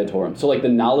Dei beatorum, so like the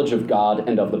knowledge of God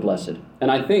and of the blessed. And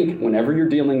I think whenever you're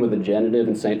dealing with a genitive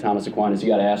in St. Thomas Aquinas, you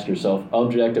got to ask yourself,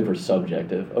 objective or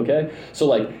subjective, okay? So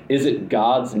like, is it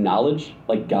God's knowledge,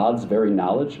 like God's very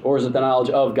knowledge, or is it the knowledge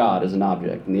of God as an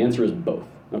object? And the answer is both,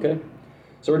 okay?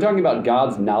 So we're talking about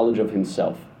God's knowledge of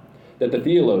himself, that the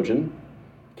theologian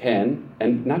can,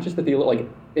 and not just the theologian, like,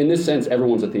 in this sense,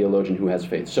 everyone's a theologian who has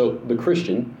faith. So the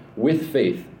Christian, with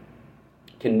faith,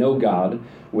 can know God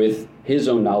with his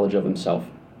own knowledge of himself.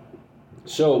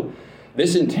 So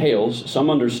this entails some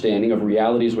understanding of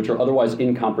realities which are otherwise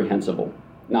incomprehensible.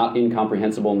 Not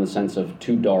incomprehensible in the sense of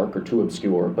too dark or too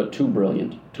obscure, but too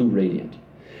brilliant, too radiant.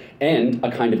 And a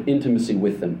kind of intimacy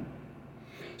with them.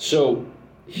 So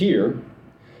here,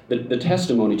 the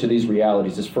testimony to these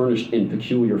realities is furnished in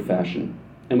peculiar fashion.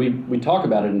 And we talk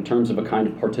about it in terms of a kind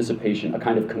of participation, a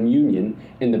kind of communion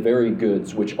in the very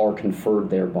goods which are conferred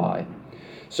thereby.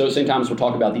 So St. Thomas will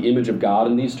talk about the image of God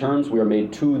in these terms. We are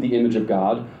made to the image of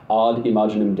God, ad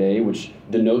imaginem Dei, which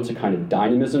denotes a kind of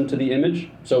dynamism to the image.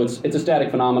 So it's a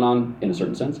static phenomenon in a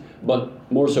certain sense, but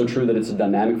more so true that it's a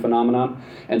dynamic phenomenon.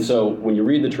 And so when you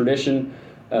read the tradition,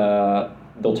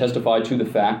 they'll testify to the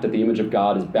fact that the image of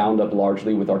God is bound up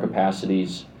largely with our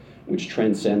capacities which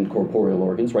transcend corporeal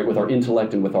organs, right, with our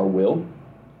intellect and with our will.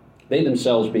 They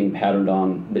themselves being patterned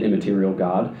on the immaterial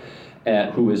God,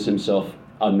 who is himself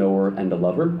a knower and a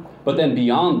lover. But then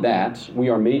beyond that, we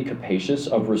are made capacious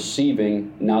of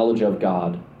receiving knowledge of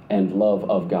God and love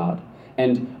of God,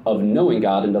 and of knowing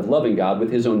God and of loving God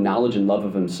with his own knowledge and love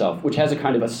of himself, which has a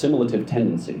kind of assimilative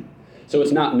tendency. So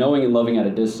it's not knowing and loving at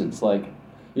a distance, like,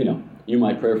 you know, you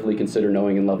might prayerfully consider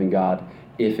knowing and loving God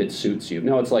if it suits you.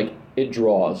 No, it's like it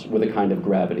draws with a kind of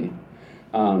gravity.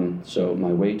 So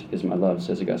my weight is my love,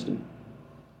 says Augustine.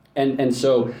 And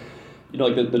so, you know,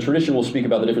 like the tradition will speak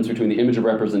about the difference between the image of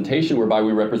representation, whereby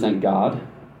we represent God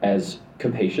as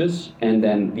capacious, and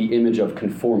then the image of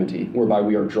conformity, whereby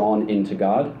we are drawn into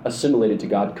God, assimilated to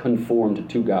God, conformed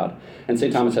to God. And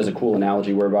St. Thomas has a cool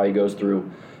analogy whereby he goes through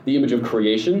the image of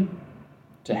creation,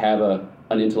 to have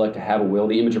an intellect, to have a will,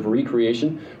 the image of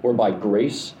recreation, whereby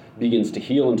grace begins to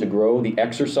heal and to grow, the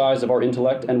exercise of our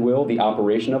intellect and will, the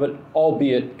operation of it,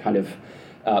 albeit kind of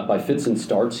by fits and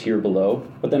starts here below,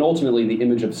 but then ultimately the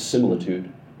image of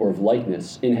similitude, or of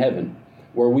likeness, in heaven,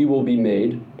 where we will be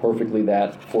made perfectly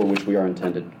that for which we are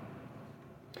intended.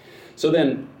 So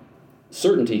then,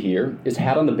 certainty here is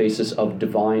had on the basis of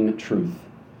divine truth.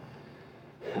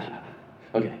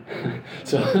 Okay,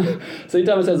 so St.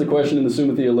 Thomas has a question in the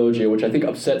Summa Theologia, which I think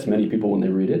upsets many people when they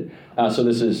read it. So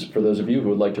this is, for those of you who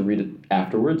would like to read it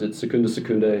afterwards, it's Secunda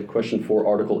Secundae, question 4,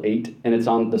 article 8, and it's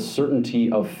on the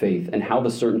certainty of faith, and how the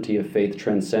certainty of faith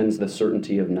transcends the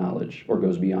certainty of knowledge, or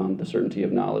goes beyond the certainty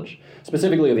of knowledge,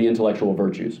 specifically of the intellectual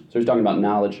virtues. So he's talking about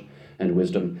knowledge and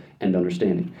wisdom and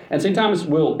understanding. And St. Thomas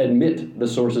will admit the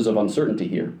sources of uncertainty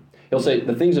here. He'll say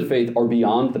the things of faith are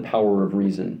beyond the power of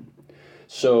reason.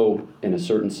 So, in a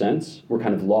certain sense, we're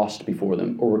kind of lost before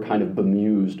them, or we're kind of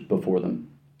bemused before them.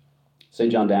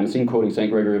 St. John Damascene, quoting St.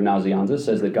 Gregory of Nazianzus,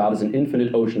 says that God is an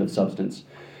infinite ocean of substance.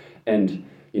 And,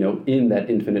 you know, in that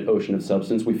infinite ocean of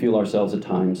substance, we feel ourselves at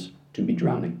times to be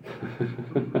drowning.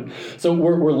 So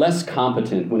we're less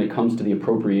competent when it comes to the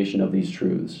appropriation of these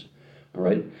truths. All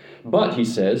right? But, he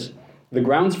says, the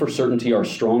grounds for certainty are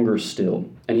stronger still.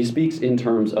 And he speaks in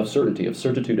terms of certainty, of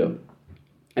certitudo.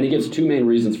 And he gives two main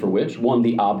reasons for which. One,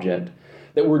 the object,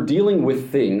 that we're dealing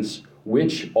with things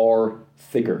which are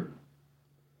thicker.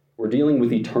 We're dealing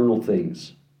with eternal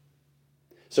things.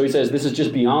 So he says this is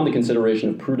just beyond the consideration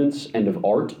of prudence and of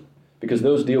art, because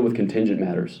those deal with contingent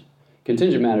matters.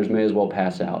 Contingent matters may as well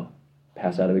pass out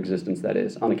of existence, that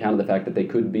is, on account of the fact that they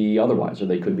could be otherwise or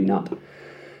they could be not.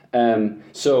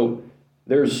 So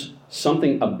there's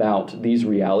something about these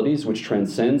realities which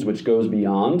transcends, which goes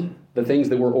beyond the things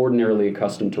that we're ordinarily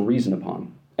accustomed to reason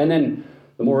upon. And then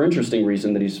the more interesting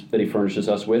reason that he furnishes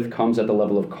us with comes at the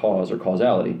level of cause or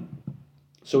causality.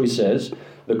 So he says,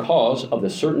 the cause of the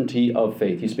certainty of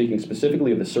faith, he's speaking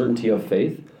specifically of the certainty of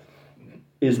faith,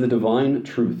 is the divine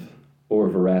truth or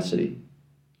veracity.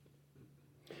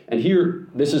 And here,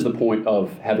 this is the point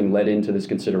of having led into this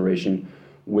consideration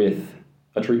with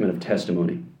a treatment of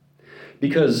testimony.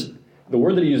 Because the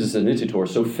word that he uses is initiator,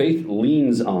 so faith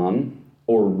leans on,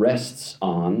 or rests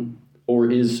on, or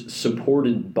is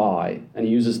supported by, and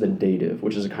he uses the dative,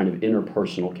 which is a kind of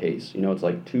interpersonal case. It's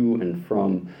like to and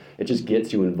from. It just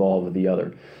gets you involved with the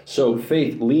other. So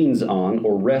faith leans on,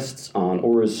 or rests on,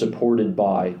 or is supported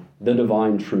by the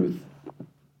divine truth.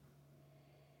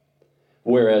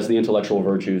 Whereas the intellectual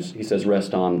virtues, he says,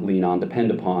 rest on, lean on,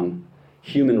 depend upon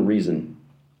human reason.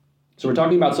 So we're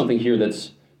talking about something here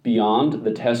that's beyond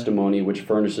the testimony which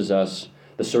furnishes us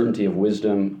the certainty of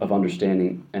wisdom, of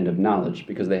understanding, and of knowledge,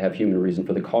 because they have human reason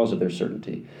for the cause of their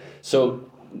certainty. So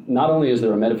not only is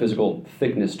there a metaphysical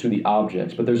thickness to the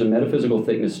objects, but there's a metaphysical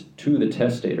thickness to the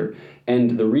testator,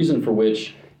 and the reason for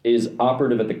which is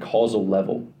operative at the causal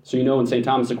level. So in St.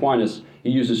 Thomas Aquinas, he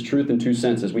uses truth in two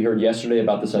senses. We heard yesterday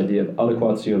about this idea of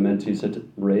adequatio mentis et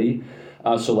rei,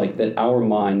 so like that our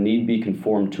mind need be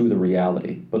conformed to the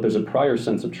reality. But there's a prior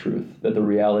sense of truth, that the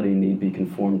reality need be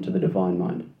conformed to the divine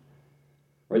mind.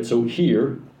 Right? So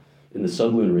here, in the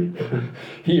sublunary,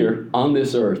 here on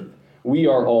this earth, we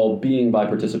are all being by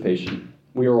participation.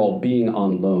 We are all being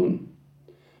on loan.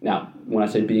 Now, when I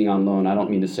say being on loan, I don't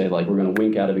mean to say like we're going to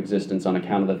wink out of existence on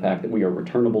account of the fact that we are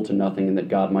returnable to nothing and that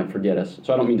God might forget us.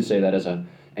 So I don't mean to say that as an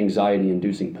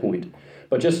anxiety-inducing point,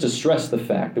 but just to stress the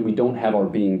fact that we don't have our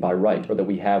being by right, or that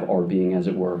we have our being, as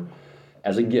it were,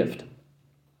 as a gift.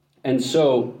 And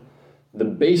so the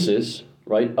basis,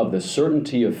 right, of the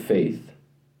certainty of faith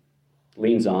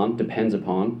leans on, depends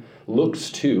upon, looks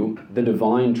to the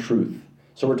divine truth.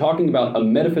 So we're talking about a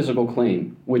metaphysical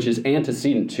claim, which is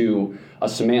antecedent to a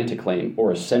semantic claim,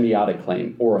 or a semiotic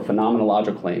claim, or a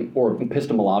phenomenological claim, or an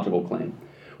epistemological claim.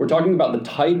 We're talking about the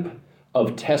type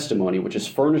of testimony which is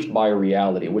furnished by a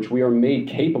reality, which we are made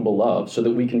capable of so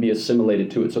that we can be assimilated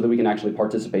to it, so that we can actually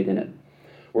participate in it.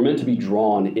 We're meant to be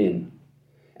drawn in.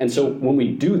 And so when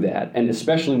we do that, and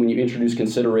especially when you introduce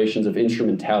considerations of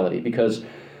instrumentality, because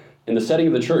in the setting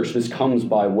of the church, this comes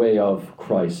by way of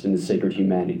Christ and his sacred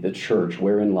humanity, the church,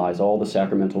 wherein lies all the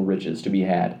sacramental riches to be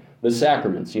had. The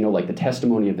sacraments, like the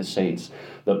testimony of the saints,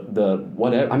 the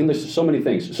whatever. I mean, there's so many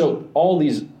things. So all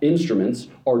these instruments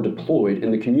are deployed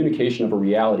in the communication of a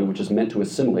reality which is meant to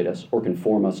assimilate us or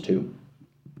conform us to.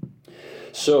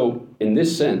 So in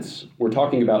this sense, we're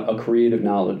talking about a creative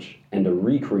knowledge and a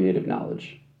recreative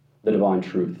knowledge, the divine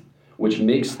truth, which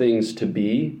makes things to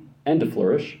be and to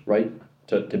flourish, right?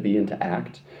 To be and to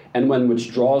act, and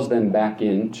which draws them back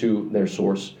into their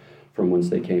source from whence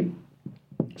they came.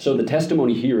 So the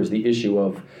testimony here is the issue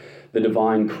of the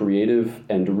divine creative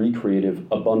and recreative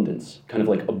abundance, kind of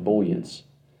like ebullience.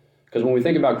 Because when we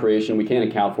think about creation, we can't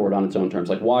account for it on its own terms.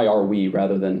 Like, why are we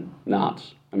rather than not?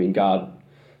 I mean, God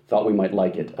thought we might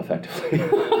like it, effectively.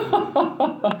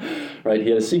 Right? He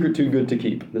had a secret too good to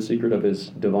keep, the secret of his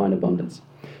divine abundance.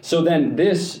 So then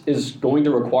this is going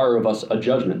to require of us a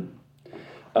judgment.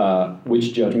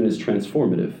 Which judgment is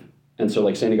transformative. And so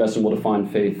like St. Augustine will define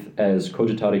faith as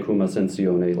cogitare cum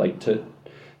ascensione, like to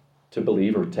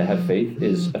believe or to have faith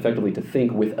is effectively to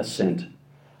think with assent,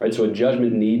 right? So a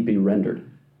judgment need be rendered.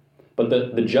 But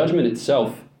the judgment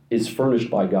itself is furnished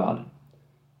by God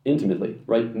intimately,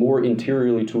 right? More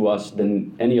interiorly to us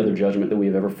than any other judgment that we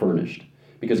have ever furnished.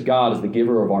 Because God, as the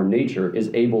giver of our nature,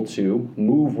 is able to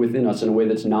move within us in a way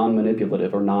that's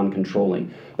non-manipulative or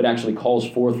non-controlling, but actually calls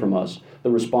forth from us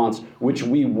the response which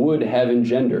we would have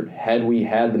engendered had we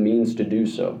had the means to do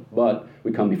so. But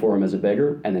we come before him as a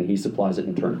beggar, and then he supplies it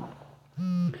in turn.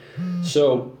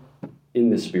 So,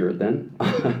 in this spirit, then,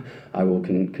 I will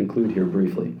conclude here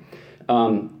briefly.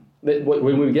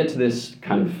 When we get to this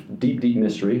kind of deep, deep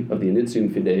mystery of the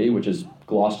initium fidei, which is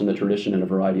glossed in the tradition in a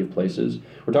variety of places,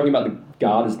 we're talking about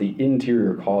God as the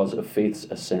interior cause of faith's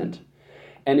ascent.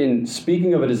 And in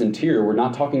speaking of it as interior, we're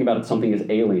not talking about it something as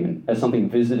alien, as something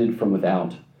visited from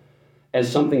without,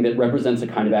 as something that represents a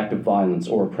kind of act of violence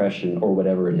or oppression or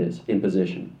whatever it is,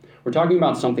 imposition. We're talking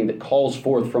about something that calls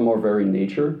forth from our very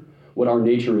nature what our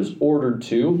nature is ordered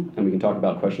to, and we can talk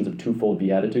about questions of twofold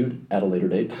beatitude at a later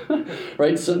date,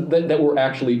 right? So that we're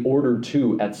actually ordered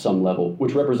to at some level,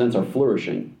 which represents our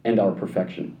flourishing and our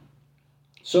perfection.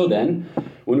 So then,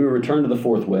 when we return to the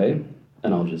fourth way,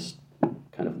 and I'll just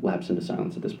kind of lapse into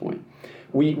silence at this point,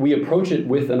 we approach it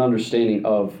with an understanding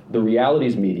of the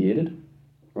realities mediated,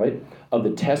 right? Of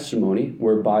the testimony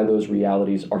whereby those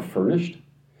realities are furnished,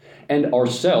 and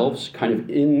ourselves kind of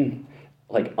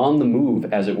on the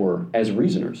move, as it were, as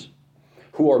reasoners,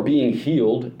 who are being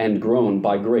healed and grown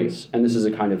by grace. And this is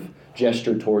a kind of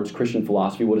gesture towards Christian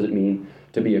philosophy. What does it mean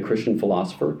to be a Christian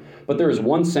philosopher? But there is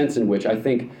one sense in which I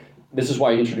think, this is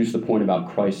why I introduced the point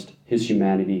about Christ, his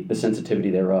humanity, the sensitivity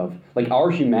thereof. Like, our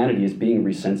humanity is being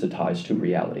resensitized to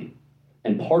reality.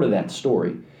 And part of that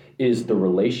story is the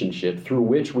relationship through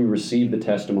which we receive the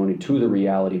testimony to the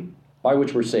reality by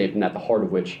which we're saved, and at the heart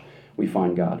of which we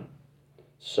find God.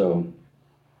 So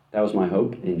that was my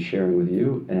hope in sharing with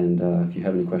you, and if you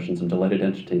have any questions, I'm delighted to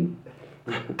entertain.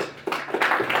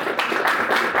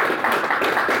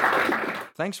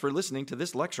 Thanks for listening to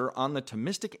this lecture on the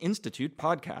Thomistic Institute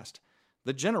podcast.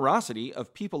 The generosity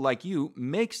of people like you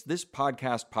makes this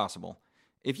podcast possible.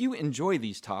 If you enjoy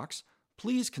these talks,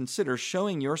 please consider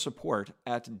showing your support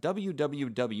at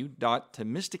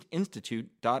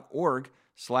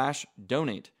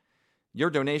www.thomisticinstitute.org/donate. Your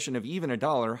donation of even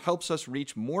 $1 helps us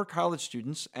reach more college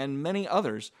students and many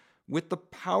others with the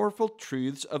powerful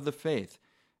truths of the faith,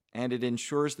 and it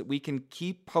ensures that we can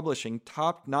keep publishing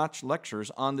top-notch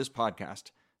lectures on this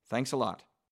podcast. Thanks a lot.